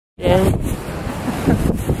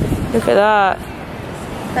Look at that.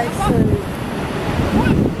 That's so...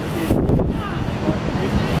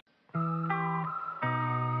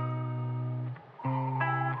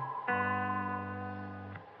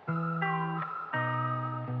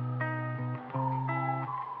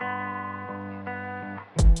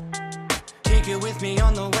 Take it with me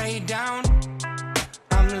on the way down.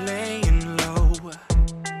 I'm laying low.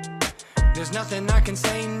 There's nothing I can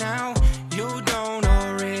say now you don't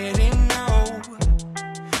already know.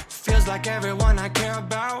 Feels like everyone I care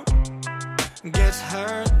about gets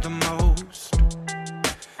hurt the most.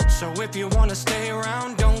 So if you wanna stay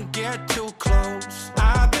around, don't get too close.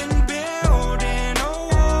 I've been building a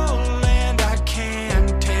wall and I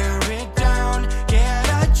can't tear it down. Get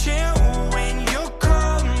a chill when you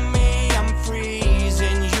call me, I'm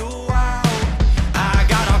freezing you out. I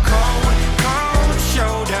got a cold, cold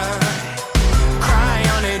shoulder. Cry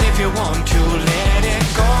on it if you want to, let it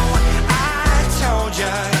go. I told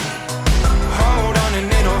ya, hold on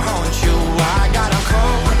and it'll haunt you. I got a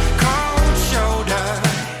cold, cold shoulder.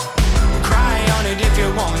 Cry on it if you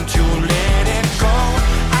want to, let it go.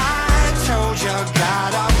 I told ya,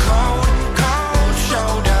 got a cold, cold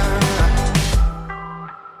shoulder.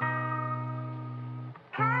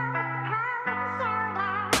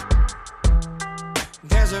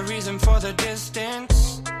 There's a reason for the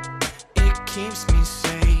distance, it keeps me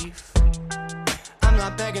safe. I'm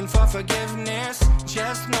not begging for forgiveness,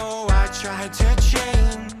 just know I tried to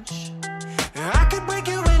change. I could break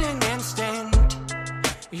you in an instant,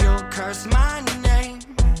 you'll curse my name.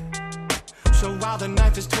 So while the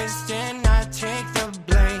knife is twisting, I take the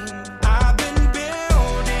blame. I've been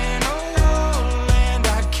building a wall and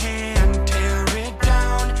I can't tear it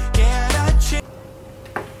down. Get a chance.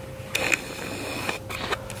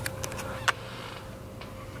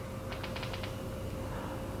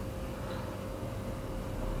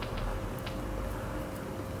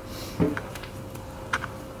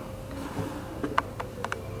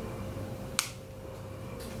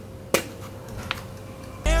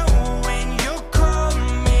 When you call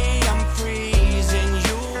me, I'm freezing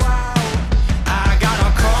you out. I got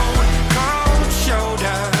a cold, cold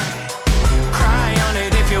shoulder. Cry on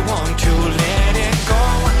it if you want to, let it go.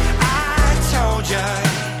 I told ya,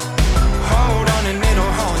 hold on and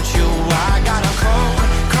it'll haunt you. I got a cold,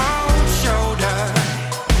 cold shoulder.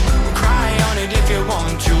 Cry on it if you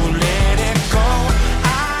want to, let it go.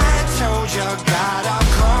 I told ya, got a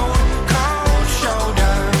cold, cold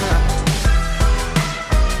shoulder.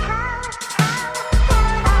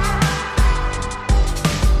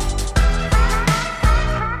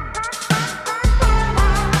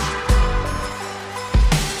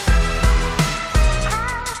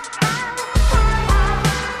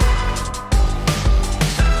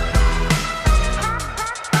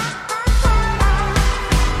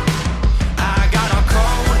 I got a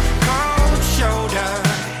cold, cold shoulder.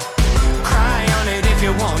 Cry on it if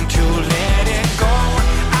you want to, let it go.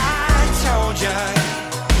 I told ya,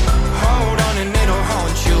 hold on and it'll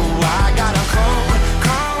haunt you. I got a cold,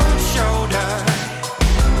 cold shoulder.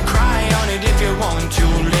 Cry on it if you want to,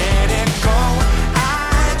 let it go.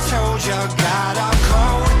 I told ya, got